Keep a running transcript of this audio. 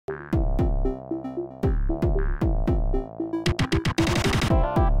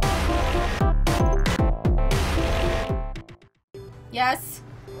Yes!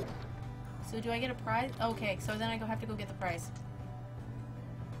 So do I get a prize? Okay, so then I have to go get the prize.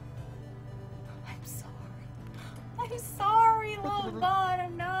 I'm sorry. I'm sorry, little bud.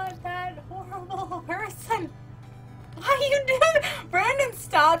 I'm not that horrible a person. Why you do that? Brandon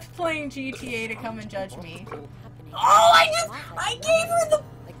stopped playing GTA to come and judge me. Oh, I gave her the...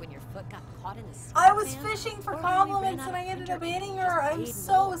 Like when your foot got caught in the I was fishing for compliments and I ended up hitting her. I'm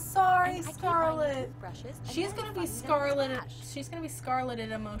so sorry, Scarlet. She's gonna be Scarlet. She's gonna be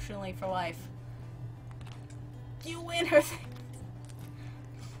Scarleted emotionally for life. You win her thing.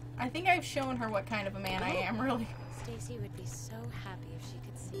 I think I've shown her what kind of a man I am, really. Stacy would be so happy if she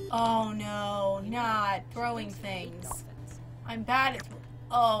could see. Oh no, not throwing things. I'm bad at...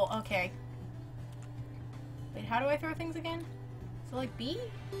 Oh, okay. Wait, how do I throw things again? Is it like B?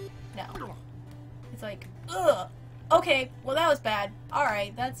 No. It's like, ugh. Okay, well that was bad.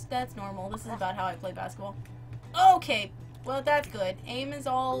 Alright, that's normal. This is about how I play basketball. Okay, well that's good. Aim is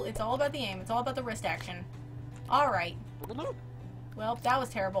all... It's all about the aim. It's all about the wrist action. Alright. Well, that was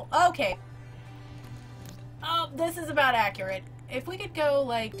terrible. Okay. Oh, this is about accurate. If we could go,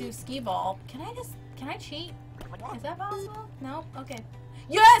 like, do skee ball. Can I cheat? Is that possible? No? Okay.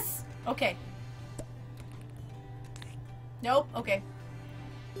 Yes! Okay. Nope. Okay.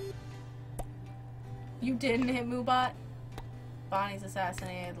 You didn't hit Moobot? Bonnie's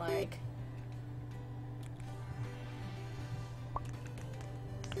assassinated, like...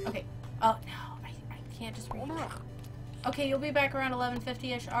 Okay. Oh, no. I can't just read that. Okay, you'll be back around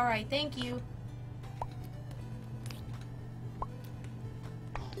 11:50-ish. Alright, thank you.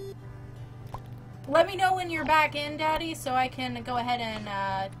 Let me know when you're back in, Daddy, so I can go ahead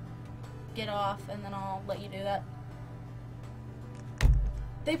and get off, and then I'll let you do that.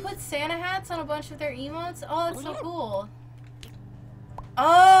 They put Santa hats on a bunch of their emotes? Oh, that's so cool.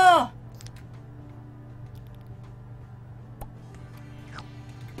 Oh!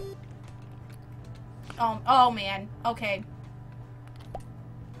 Oh man. Okay.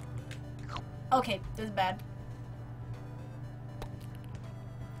 Okay, this is bad.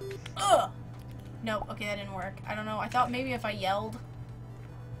 Ugh! Nope, okay, that didn't work. I don't know, I thought maybe if I yelled.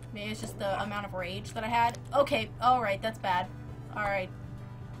 Maybe it's just the amount of rage that I had. Okay, alright, that's bad. Alright.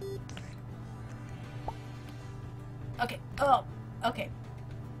 Okay, oh, okay.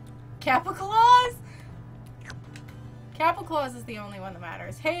 Kappa Claus? Kappa Claus is the only one that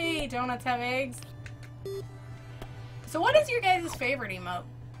matters. Hey, donuts have eggs. So what is your guys' favorite emote?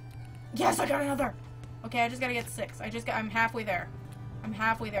 Yes, I got another! Okay, I just gotta get 6. I'm halfway there. I'm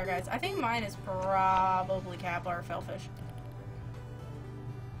halfway there, guys. I think mine is probably Kappa or Fellfish.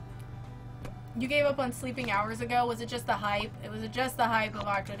 You gave up on sleeping hours ago? Was it just the hype? It was just the hype of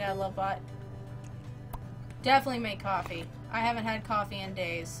Octodad Lovebot. Definitely make coffee. I haven't had coffee in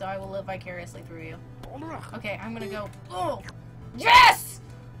days, so I will live vicariously through you. Okay, I'm gonna go. Oh! Yes!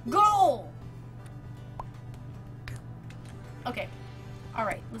 Goal! Okay.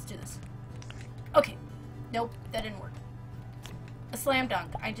 Alright, let's do this. Okay. Nope, that didn't work. A slam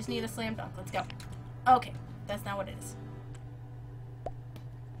dunk. I just need a slam dunk. Let's go. Okay. That's not what it is.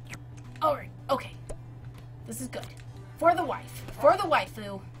 Alright. Okay. This is good. For the wife. For the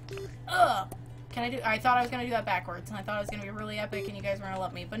waifu. Ugh. Can I do... I thought I was going to do that backwards, and I thought it was going to be really epic, and you guys were going to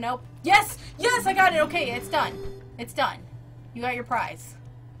love me. But nope. Yes! Yes! I got it! Okay, it's done. It's done. You got your prize.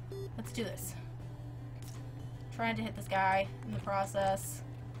 Let's do this. Trying to hit this guy in the process.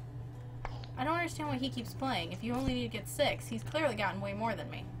 I don't understand why he keeps playing. If you only need to get 6, he's clearly gotten way more than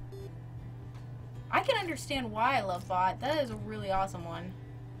me. I can understand why I love Bot. That is a really awesome one.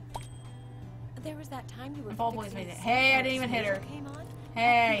 There was that time you were Ball Boy's made it. Hey, I didn't even hit her.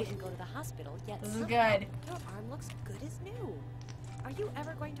 Hey. Hey. Go to the hospital, yet This is good. Your arm looks good as new. Are you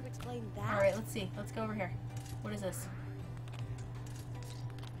ever going to explain that? Alright, let's see. Let's go over here. What is this?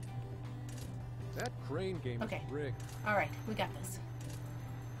 That crane game is rigged. Alright, we got this.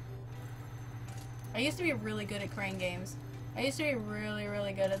 I used to be really good at crane games. I used to be really,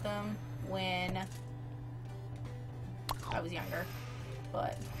 really good at them when I was younger.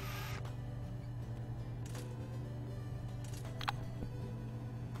 But...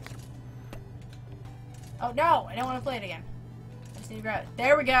 oh no! I don't want to play it again. I just need to grab it.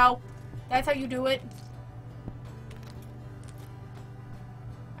 There we go! That's how you do it.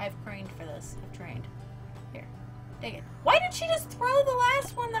 I've craned for this. I've trained. Here. Take it. Why did she just throw the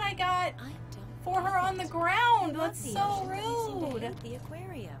last one that I got for her on the ground? That's so rude. The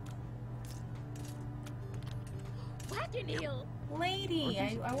aquarium. Lady,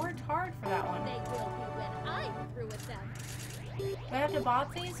 I worked hard for that one. They will be when I'm through with them. Do I have to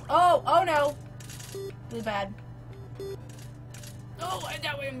bot these? Oh! Oh no! Really bad. Oh,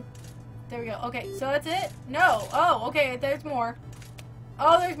 that way. There we go. Okay, so that's it? No. Oh, okay, there's more.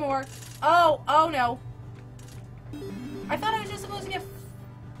 Oh, there's more. Oh, oh no. I thought I was just supposed to get...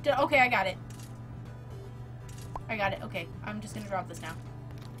 Okay, I got it. I got it. Okay, I'm just gonna drop this now.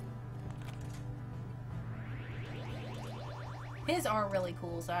 His are really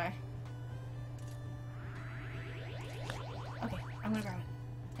cool, so okay, I'm gonna grab it.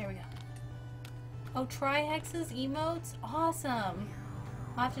 There we go. Oh, Tri-Hex's emotes? Awesome!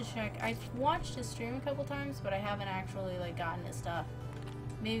 I'll have to check. I've watched his stream a couple times, but I haven't actually, like, gotten his stuff.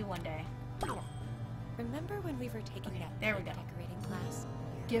 Maybe one day. Remember when we were taking that there we go. decorating class?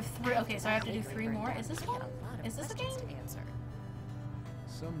 Give 3. Okay, so I have to do 3 more. Is this one? Is this a game? To answer.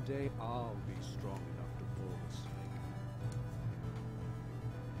 Someday I'll be strong enough to pull the snake.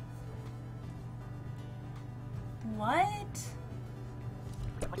 What?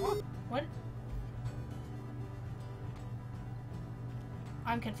 What?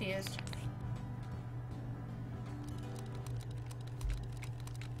 I'm confused.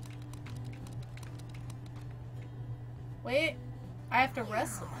 Wait, I have to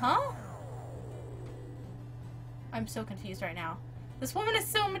wrestle? Huh? I'm so confused right now. This woman is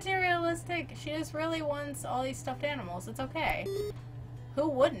so materialistic. She just really wants all these stuffed animals. It's okay. Who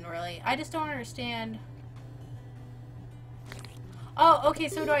wouldn't, really? I just don't understand. Oh, okay,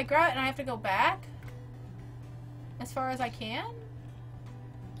 so do I grab it and I have to go back? As far as I can?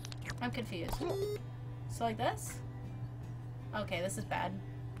 I'm confused. So like this? Okay, this is bad.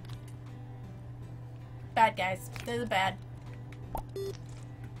 Bad, guys. This is bad.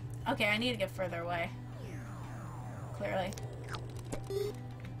 Okay, I need to get further away. Clearly.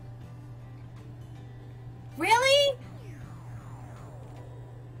 Really?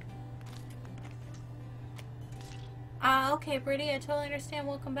 Okay, Brittany, I totally understand.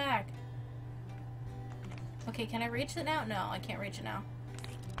 Welcome back. Okay, can I reach it now? No, I can't reach it now.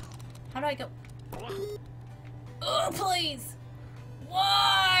 How do I go? Oh, please!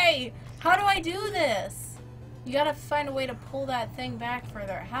 Why? How do I do this? You gotta find a way to pull that thing back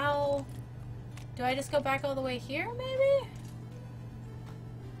further. How? Do I just go back all the way here, maybe?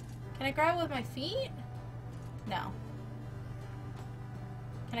 Can I grab it with my feet? No.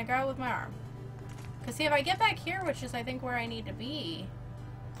 Can I grab it with my arm? Because see, if I get back here, which is I think where I need to be.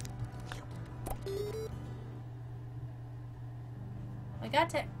 I got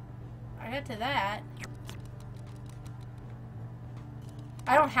to that.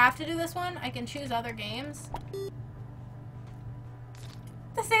 I don't have to do this one. I can choose other games.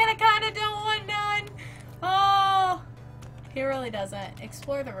 The Santa kinda don't want none. Oh, he really doesn't.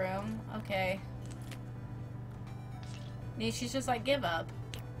 Explore the room. Okay. She's just like, give up.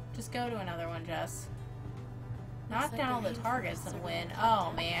 Just go to another one, Jess. Knock down all the targets and win.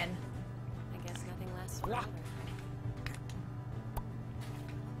 Oh, man. I guess nothing lasts forever.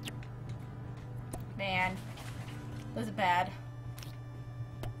 Man. This is bad.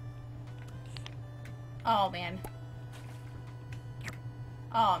 Oh, man.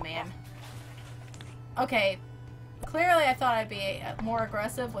 Oh, man. Okay. Clearly, I thought I'd be more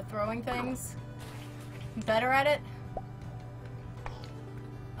aggressive with throwing things. Better at it.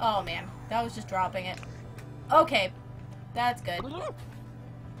 Oh, man. That was just dropping it. Okay. That's good.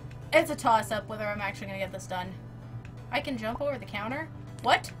 It's a toss-up whether I'm actually going to get this done. I can jump over the counter?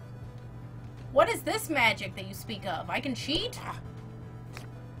 What? What is this magic that you speak of? I can cheat?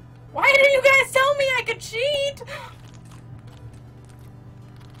 Why didn't you guys tell me I could cheat?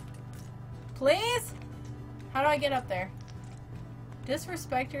 Please? How do I get up there?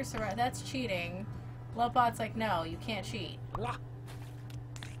 Disrespect your surroundings. That's cheating. Lovebot's like, no, you can't cheat.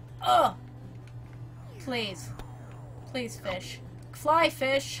 Ugh! Please. Please, fish. Fly,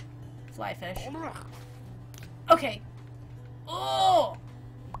 fish. Fly, fish. Okay. Oh!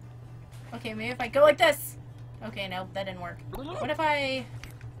 Okay, maybe if I go like this. Okay, no, that didn't work. What if I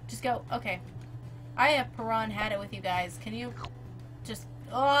just go? Okay. I have Piran had it with you guys. Can you just...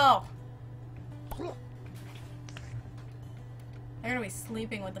 Oh! They're gonna be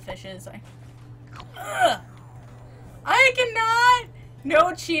sleeping with the fishes. Ugh! I cannot!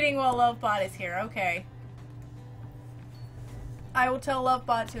 No cheating while Lovebot is here. Okay. I will tell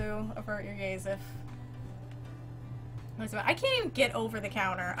Lovebot to avert your gaze if... I can't even get over the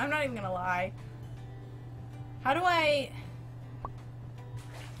counter. I'm not even gonna lie. How do I...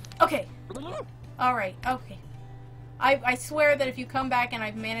 Okay. Alright, okay. I swear that if you come back and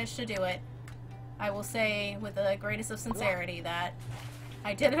I've managed to do it, I will say with the greatest of sincerity that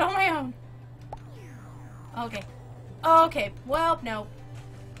I did it on my own. Okay. Okay, well, no.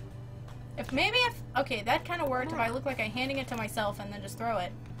 Okay, that kind of worked if I look like I'm handing it to myself and then just throw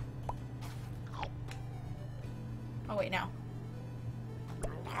it. Oh, wait, no.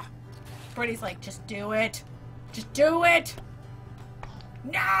 Brady's like, just do it. Just do it!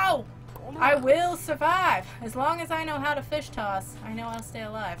 No! I will survive. As long as I know how to fish toss, I know I'll stay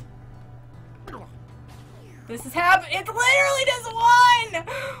alive. This is happening. It literally does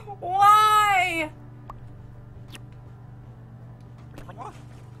one! Why?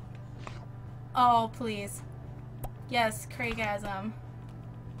 Oh, please. Yes, Craigasm.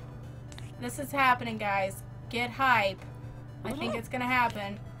 This is happening, guys. Get hype. I think it's gonna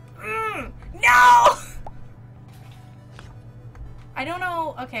happen. No! I don't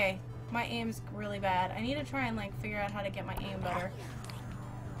know. Okay, my aim's really bad. I need to try and, like, figure out how to get my aim better.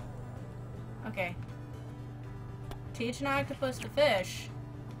 Okay. Teach an octopus to fish,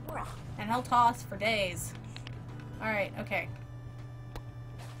 and he'll toss for days. Alright, okay.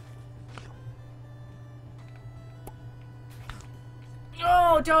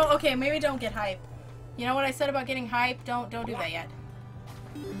 Oh, don't. Okay, maybe don't get hype. You know what I said about getting hype? Don't do that yet.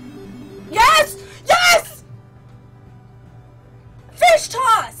 Yes! Yes! Fish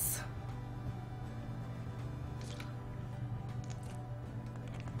toss!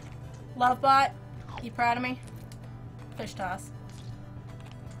 Lovebot, you proud of me? Fish toss.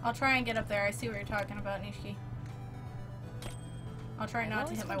 I'll try and get up there. I see what you're talking about, Nishiki. I'll try not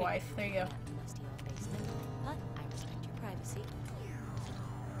to hit my wife. There you go. But I respect your privacy.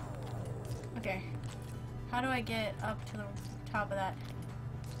 Okay. How do I get up to the top of that?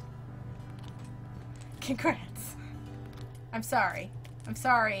 Congrats. I'm sorry. I'm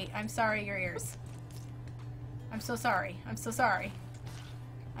sorry. I'm sorry, your ears. I'm so sorry. I'm so sorry.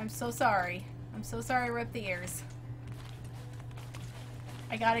 I'm so sorry. I'm so sorry, rip the ears.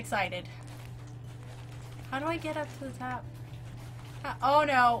 I got excited. How do I get up to the top? Oh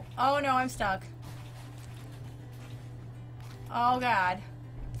no. Oh no, I'm stuck. Oh god.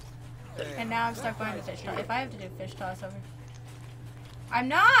 And now I'm stuck behind the fish toss. If I have to do fish toss over... I'm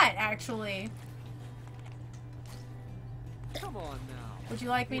not, actually. Come on now. Would you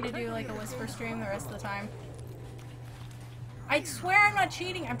like me to do, like, a whisper stream the rest of the time? I swear I'm not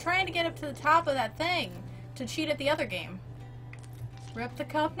cheating. I'm trying to get up to the top of that thing to cheat at the other game. Rip the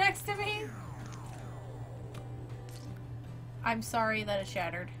cup next to me? I'm sorry that it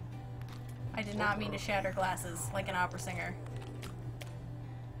shattered. I did not mean to shatter glasses like an opera singer.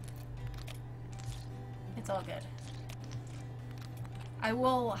 It's all good. I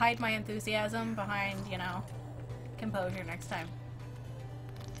will hide my enthusiasm behind, you know, composure next time.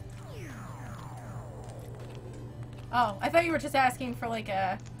 Oh, I thought you were just asking for, like,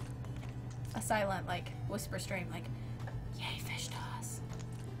 a silent, like, whisper stream, like, yay, fish toss.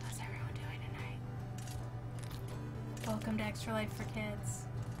 How's everyone doing tonight? Welcome to Extra Life for Kids.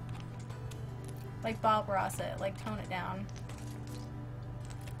 Like Bob Ross it, like, tone it down.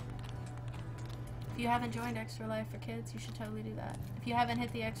 If you haven't joined Extra Life for Kids, you should totally do that. If you haven't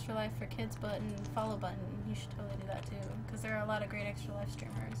hit the Extra Life for Kids button, follow button, you should totally do that too. Because there are a lot of great Extra Life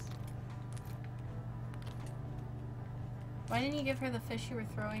streamers. Why didn't you give her the fish you were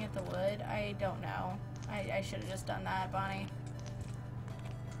throwing at the wood? I don't know. I should have just done that, Bonnie.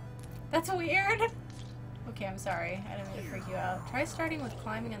 That's weird! Okay, I'm sorry. I didn't mean to freak you out. Try starting with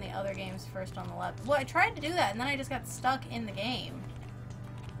climbing on the other games first on the left. Well, I tried to do that, and then I just got stuck in the game.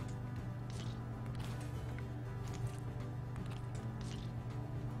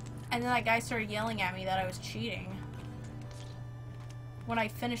 And then that guy started yelling at me that I was cheating. When I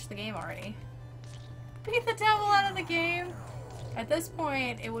finished the game already. Beat the devil out of the game! At this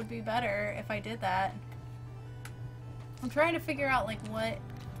point, it would be better if I did that. I'm trying to figure out, like, what...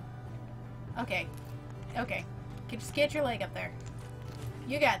 Okay. Okay. Just get your leg up there.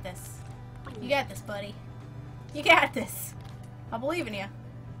 You got this. You got this, buddy. You got this. I believe in you.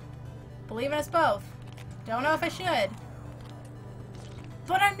 Believe in us both. Don't know if I should.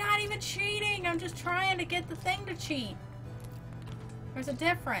 But I'm not even cheating! I'm just trying to get the thing to cheat. There's a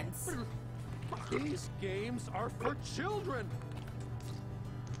difference. These games are for children.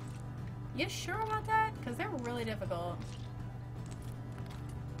 You sure about that? Because they're really difficult.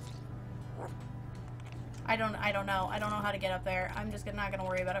 I don't know. I don't know how to get up there. I'm just not gonna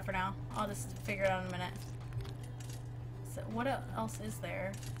worry about it for now. I'll just figure it out in a minute. So what else is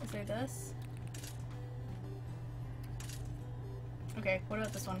there? Is there this? Okay, what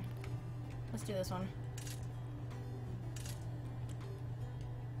about this one? Let's do this one.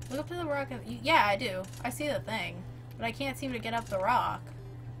 Look up to the rock. Yeah, I do. I see the thing. But I can't seem to get up the rock.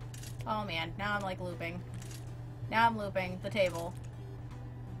 Oh man, now I'm like looping. Now I'm looping the table.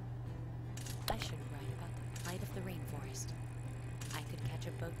 I should write about the plight of the rainforest. I could catch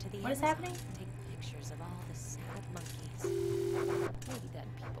a boat to the What is Amazon happening? and take pictures of all the sad monkeys. Maybe then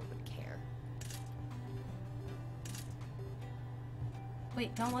people would care.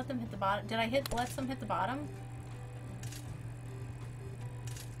 Wait, don't let them hit the bottom. Did I let them hit the bottom?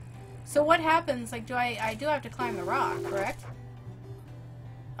 So what happens, like, I do have to climb the rock, correct?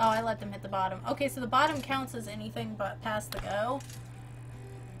 Oh, I let them hit the bottom. Okay, so the bottom counts as anything but past the go.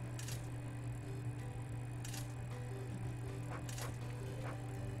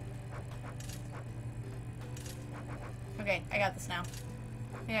 Okay, I got this now.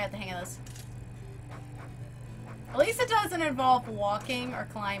 I got the hang of this. At least it doesn't involve walking or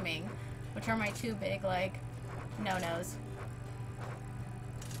climbing, which are my two big, like, no-nos.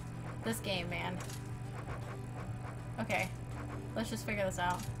 This game, man. Okay. Let's just figure this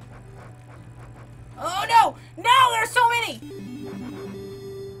out. Oh, no! No! There's so many!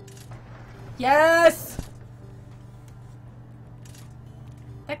 Yes!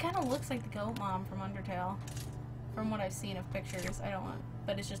 That kind of looks like the goat mom from Undertale. From what I've seen of pictures. I don't want...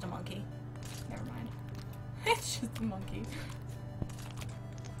 But it's just a monkey. Never mind. It's just a monkey.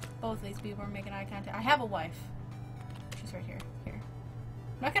 Both of these people are making eye contact. I have a wife. She's right here. Here.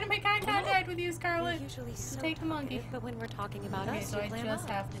 I'm not gonna make eye contact with you, Scarlet. We're usually so Take the monkey. But when we're talking about Okay, us, so you I play just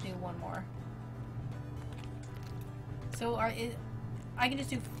along. have to do one more. So I can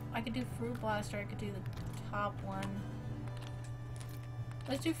just do... I could do Fruit Blaster. I could do the top one.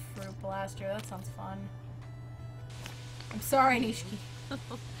 Let's do Fruit Blaster. That sounds fun. I'm sorry, Nishiki. I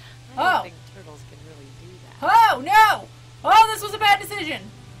don't think turtles can really do that. Oh, no! Oh, this was a bad decision!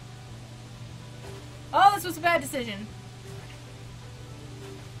 Oh, this was a bad decision.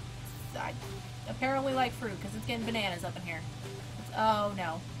 I apparently like fruit, because it's getting bananas up in here. Oh,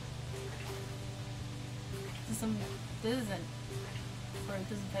 no. This isn't fruit,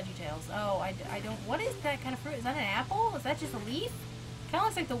 this is VeggieTales. Oh, I don't... What is that kind of fruit? Is that an apple? Is that just a leaf? Kind of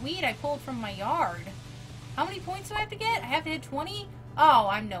looks like the weed I pulled from my yard. How many points do I have to get? I have to hit 20? Oh,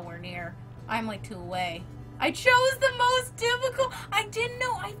 I'm nowhere near. I'm like 2 away. I chose the most difficult. I didn't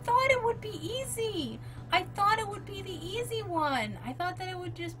know. I thought it would be easy. I thought it would be the easy one. I thought that it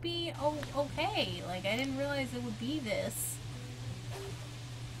would just be okay. Like, I didn't realize it would be this.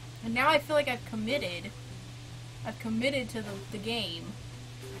 And now I feel like I've committed. I've committed to the game.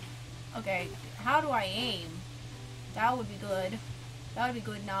 Okay, how do I aim? That would be good. That would be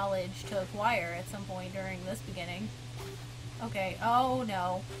good knowledge to acquire at some point during this beginning. Okay, oh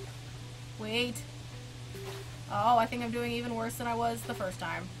no. Wait. Oh, I think I'm doing even worse than I was the first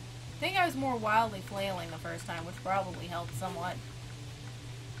time. I think I was more wildly flailing the first time, which probably helped somewhat.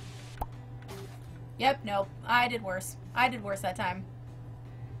 Yep, nope. I did worse. I did worse that time.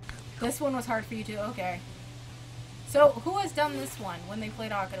 This one was hard for you too? Okay. So, who has done this one when they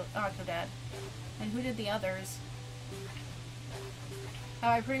played Octodad? And who did the others?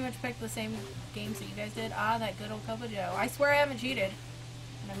 Have I pretty much picked the same games that you guys did? Ah, that good old cup of joe. I swear I haven't cheated.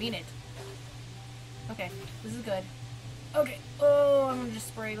 And I mean it. Okay, this is good. Okay. Oh, I'm gonna just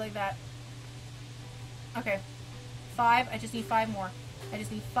spray like that. Okay. 5. I just need 5 more. I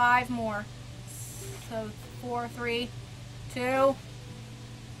just need 5 more. So, 4, 3, 2,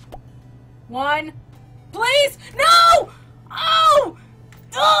 1. Please! No! Oh!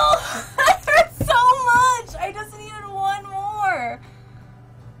 Oh! That hurt so much! I just needed 1 more.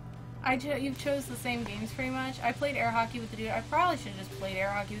 You chose the same games pretty much. I played air hockey with the dude. I probably should have just played air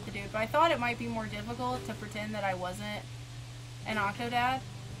hockey with the dude, but I thought it might be more difficult to pretend that I wasn't an Octodad.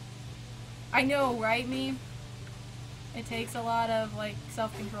 I know, right, me? It takes a lot of, like,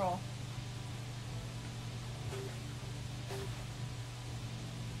 self-control.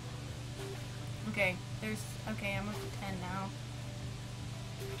 Okay, okay, I'm up to 10 now.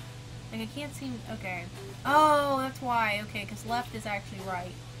 Like, I can't seem, okay. Oh, that's why, okay, because left is actually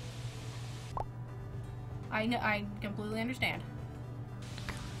right. I know, I completely understand.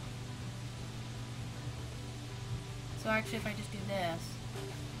 So actually, if I just do this.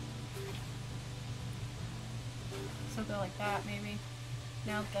 So go like that, maybe.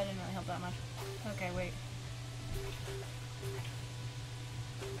 No, that didn't really help that much. Okay, wait.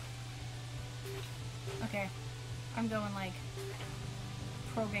 Okay. I'm going like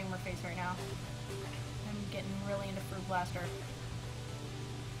pro gamer face right now. I'm getting really into Fruit Blaster.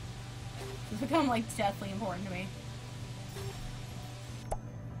 It's become like deathly important to me.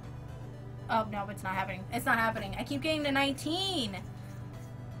 Oh no, it's not happening. It's not happening. I keep getting to 19.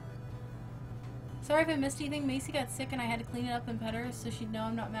 Sorry if I missed anything. Macy got sick and I had to clean it up and pet her so she'd know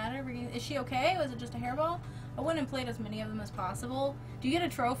I'm not mad at her. Is she okay? Was it just a hairball? I went and played as many of them as possible. Do you get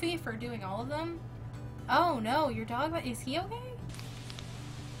a trophy for doing all of them? Oh no, your dog, is he okay?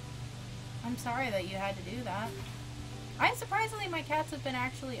 I'm sorry that you had to do that. Surprisingly, my cats have been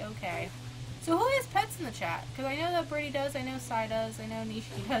actually okay. So who has pets in the chat? Because I know that Brady does, I know Sai does, I know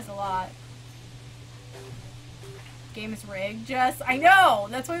Nishiki does a lot. Game is rigged, Jess. I know!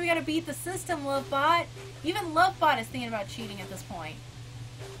 That's why we gotta beat the system, Lovebot. Even Lovebot is thinking about cheating at this point.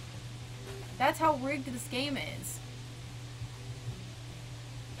 That's how rigged this game is.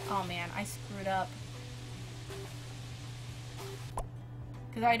 Oh man, I screwed up.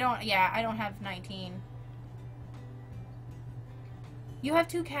 Because I don't have 19. You have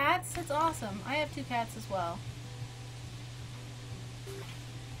 2 cats? That's awesome. I have 2 cats as well.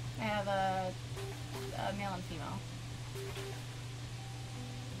 I have a male and female.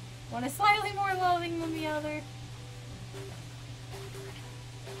 One is slightly more loving than the other.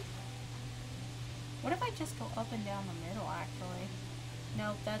 What if I just go up and down the middle, actually?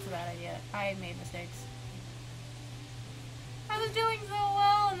 Nope, that's a bad idea. I made mistakes. I was doing so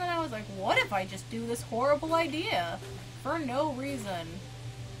well, and then I was like, what if I just do this horrible idea? For no reason.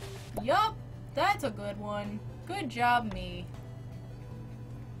 Yup, that's a good one. Good job, me.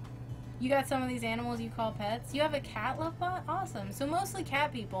 You got some of these animals you call pets? You have a cat love bot? Awesome. So mostly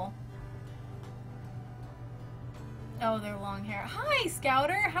cat people. Oh, they're long hair. Hi,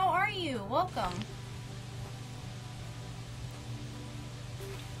 Scouter! How are you? Welcome.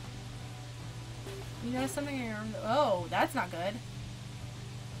 You notice something in your arm? Oh, that's not good.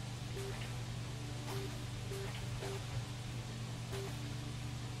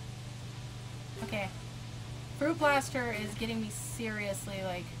 Okay. Fruit Blaster is getting me seriously,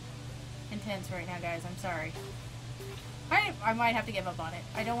 like, intense right now, guys. I'm sorry. I might have to give up on it.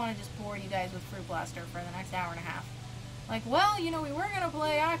 I don't want to just bore you guys with Fruit Blaster for the next hour and a half. Like, well, you know, we were going to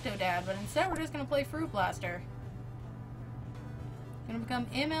play Octodad, but instead we're just going to play Fruit Blaster. Gonna become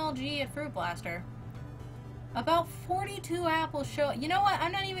MLG at Fruit Blaster. About 42 apples show... You know what?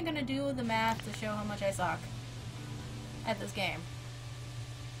 I'm not even gonna do the math to show how much I suck at this game.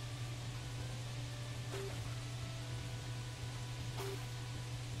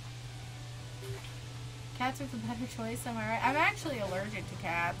 Cats are the better choice, am I right? I'm actually allergic to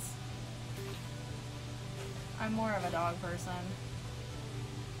cats. I'm more of a dog person.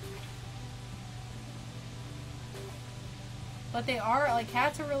 But they are, like,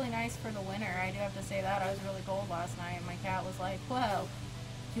 cats are really nice for the winter. I do have to say that. I was really cold last night, and my cat was like, well,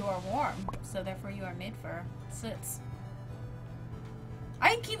 you are warm, so therefore you are made for sits.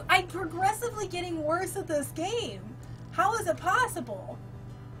 I'm progressively getting worse at this game. How is it possible?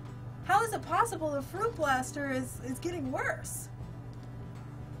 How is it possible the Fruit Blaster is getting worse?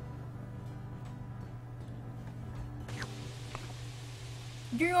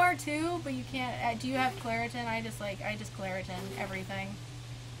 You are too, but you can't. Do you have Claritin? I just Claritin everything.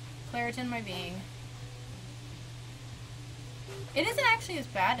 Claritin my being. It isn't actually as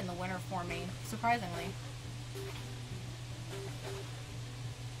bad in the winter for me, surprisingly.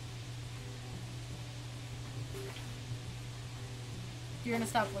 You're gonna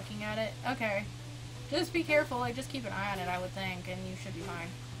stop looking at it? Okay. Just be careful, like, just keep an eye on it, I would think, and you should be fine.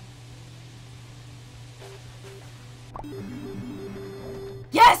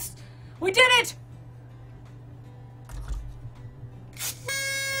 Yes! We did it!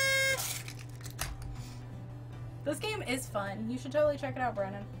 This game is fun. You should totally check it out,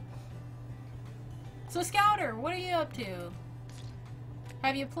 Brennan. So, Scouter, what are you up to?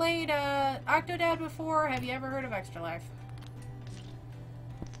 Have you played Octodad before? Have you ever heard of Extra Life?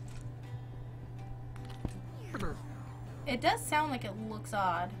 It does sound like it looks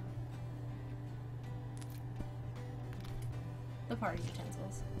odd. The party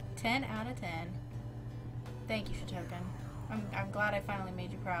utensils. 10 out of 10. Thank you, Shatoken. I'm glad I finally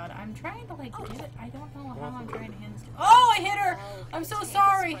made you proud. I'm trying to, like, do it. I don't know how I'm trying to hand this to. Oh, I hit her! I'm so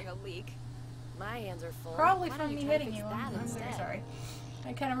sorry! My hands are full. Probably from me hitting you. I'm very sorry.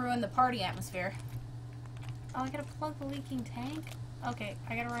 I kind of ruined the party atmosphere. Oh, I gotta plug the leaking tank? Okay,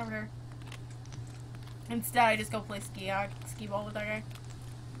 I gotta run over here. Instead, I just go play skee ball with that guy.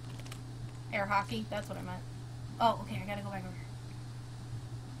 Air hockey, that's what I meant. Oh, okay, I gotta go back over here.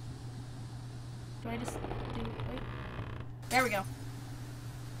 Do I just do... Wait. There we go.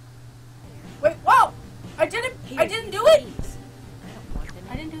 Wait, whoa! I didn't do it!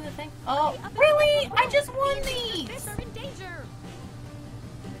 I didn't do the thing. Oh, really? I just won these! Fish are in danger!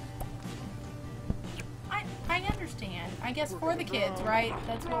 I understand. I guess for the kids, right?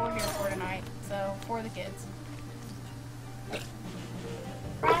 That's what we're here for tonight. So, for the kids.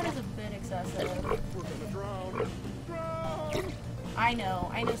 Proud is a bit excessive. I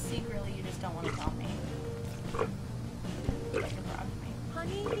know secretly you just don't want to tell me. But you're proud of me.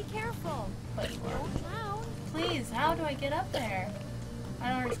 Honey, be careful. But you are. Don't drown. Please, how do I get up there? I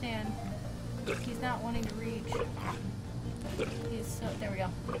don't understand. He's not wanting to reach. He's so... There we go.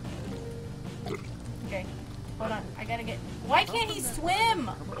 Okay. Hold on. I gotta get... Why can't he swim?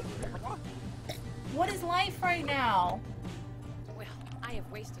 What is life right now? Well, I have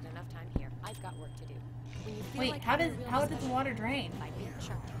wasted enough time here. I've got work to do. When you feel Wait, like how having did a the realization, water drain? I beat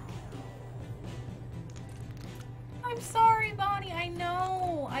Shark. I'm sorry, Bonnie. I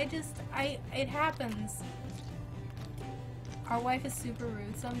know. It happens. Our wife is super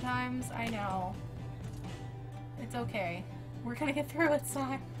rude sometimes. I know. It's okay. We're gonna get through it, Si.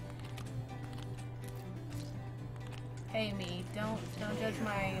 Hey, me. Don't judge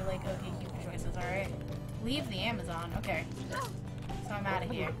my, like, OkCupid choices, alright? Leave the Amazon. Okay. So I'm out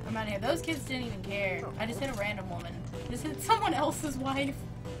of here. I'm out of here. Those kids didn't even care. I just hit a random woman. Just hit someone else's wife.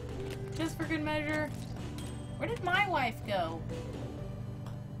 Just for good measure. Where did my wife go?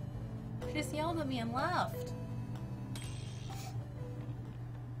 She just yelled at me and left.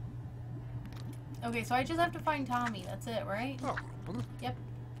 Okay, so I just have to find Tommy. That's it, right? Yep.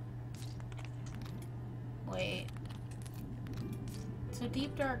 Wait. So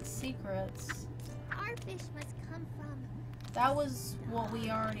Deep Dark Secrets. Our fish must come from. That was what we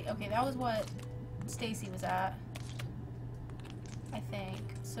already... Okay, that was what Stacy was at. I think.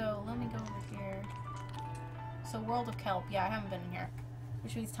 So let me go over here. So World of Kelp. Yeah, I haven't been in here.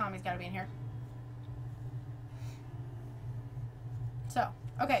 Which means Tommy's gotta be in here. So,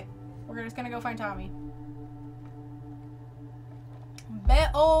 okay. We're just gonna go find Tommy.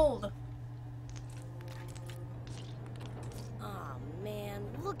 Bet old! Oh man,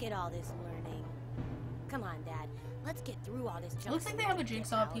 look at all this learning. Come on, Dad. Let's get through all this junk. Looks like they have a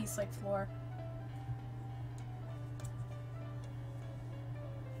jigsaw piece like floor.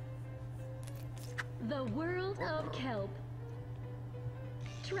 The world of kelp.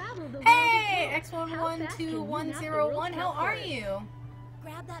 Travel the world Hey! of kelp. How fast can you map the world's X11121, how kelp are forest? you?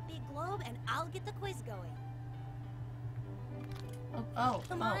 Grab that big globe and I'll get the quiz going.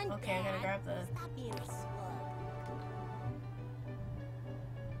 Come on, okay, I gotta Dad. grab the... Stop being slow.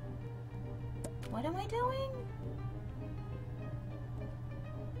 What am I doing?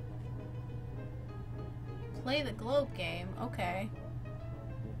 Play the globe game, okay.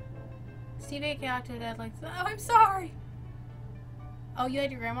 Steve A.K. Octodad likes... Oh, I'm sorry! Oh, you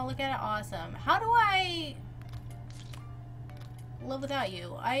had your grandma look at it? Awesome. How do I... live without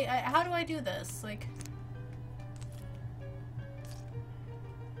you? How do I do this? Like...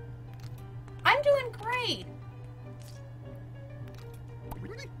 I'm doing great!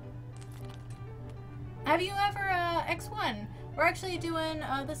 Have you ever, X1? We're actually doing,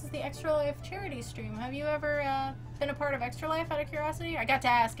 this is the Extra Life charity stream. Have you ever, been a part of Extra Life out of curiosity? I got to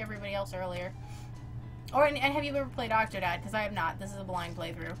ask everybody else earlier. Or, and have you ever played Octodad? Because I have not. This is a blind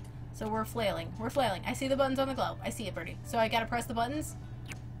playthrough. So we're flailing. We're flailing. I see the buttons on the globe. I see it, Birdie. So I gotta press the buttons?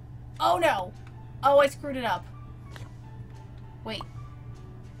 Oh no! Oh, I screwed it up. Wait.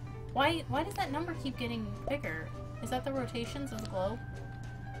 Why does that number keep getting bigger? Is that the rotations of the globe?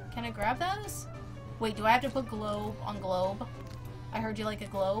 Can I grab those? Wait, do I have to put globe on globe? I heard you like a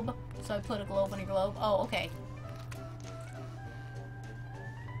globe, so I put a globe on your globe. Oh, okay.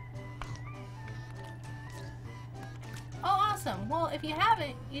 Oh, awesome. Well, if you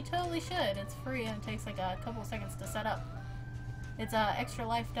haven't, you totally should. It's free and it takes like a couple seconds to set up. It's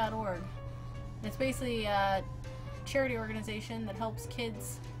extralife.org. It's basically a charity organization that helps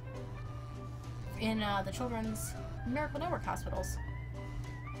kids in the Children's Miracle Network hospitals.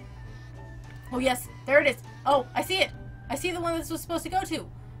 Oh yes, there it is. Oh, I see it. I see the one this was supposed to go to.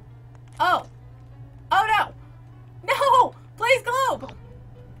 Oh. Oh no. No! Please globe!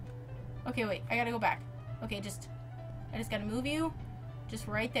 Okay, wait. I gotta go back. Okay, I just gotta move you. Just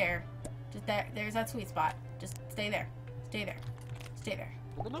right there. Just there. There's that sweet spot. Just stay there. Stay there. Stay there.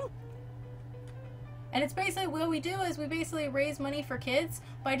 And it's basically, what we do is we basically raise money for kids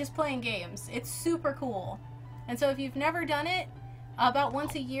by just playing games. It's super cool. And so if you've never done it, about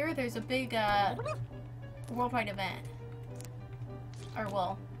once a year there's a big worldwide event. Or,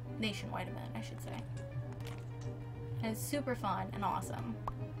 well, nationwide event, I should say. And it's super fun and awesome.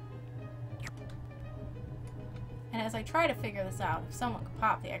 And as I try to figure this out, if someone could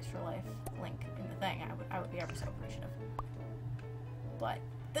pop the Extra Life link in the thing, I would be ever so appreciative. But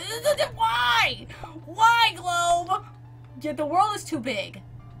why? Why, globe? Yeah, the world is too big.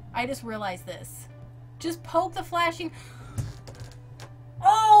 I just realized this. Just poke the flashing.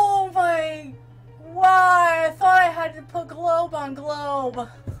 Oh my! Why? I thought I had to put globe on globe.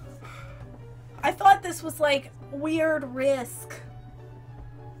 I thought this was like weird risk.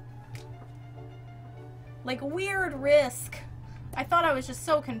 Like weird risk. I thought I was just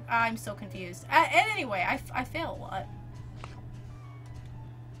so I'm so confused. And anyway, I fail a lot.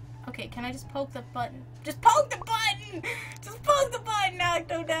 Okay, can I just poke the button? Just poke the button! Just poke the button,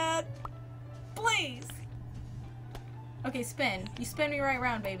 Octodad! Please! Okay, spin. You spin me right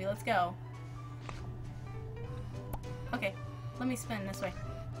round, baby. Let's go. Okay, let me spin this way.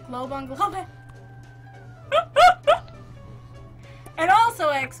 Globe on globe. And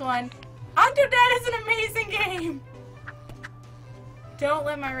also, X1, Octodad is an amazing game! Don't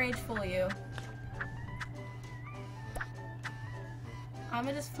let my rage fool you. I'm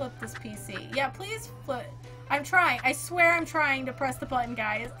gonna just flip this PC. Yeah, please flip. I'm trying. I swear I'm trying to press the button,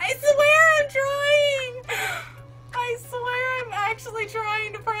 guys. I swear I'm trying! I swear I'm actually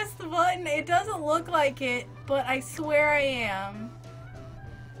trying to press the button. It doesn't look like it, but I swear I am.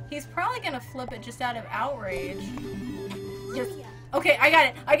 He's probably gonna flip it just out of outrage. Yes. Okay, I got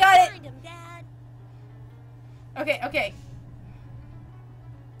it. I got it! Find him, Dad. Okay, okay.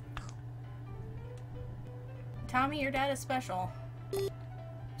 Tommy, your dad is special.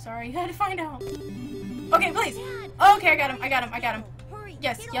 Sorry, you had to find out. Okay, please. Okay, I got him. I got him. I got him. Hurry,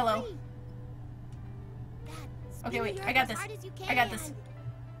 Yes, get yellow. away. Dad, Okay, wait. spin I got as this. hard as you I got this.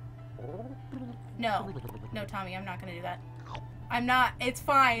 can. No. No, Tommy, I'm not gonna do that. I'm not. It's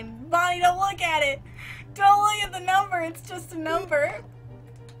fine. Bonnie, don't look at it. Don't look at the number. It's just a number.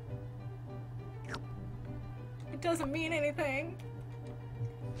 It doesn't mean anything.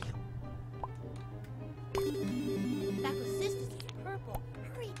 Back with sisters is purple.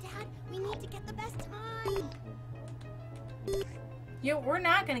 Hurry, Dad. We need to get the best time. We're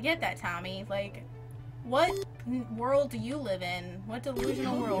not gonna get that, Tommy. Like, what world do you live in? What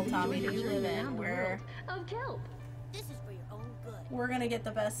delusional world, Tommy, do you live in? Where Of kelp. This is for your own good. we're gonna get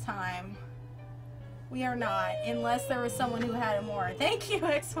the best time. We are not, unless there was someone who had it more. Thank you,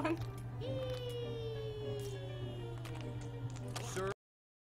 X1.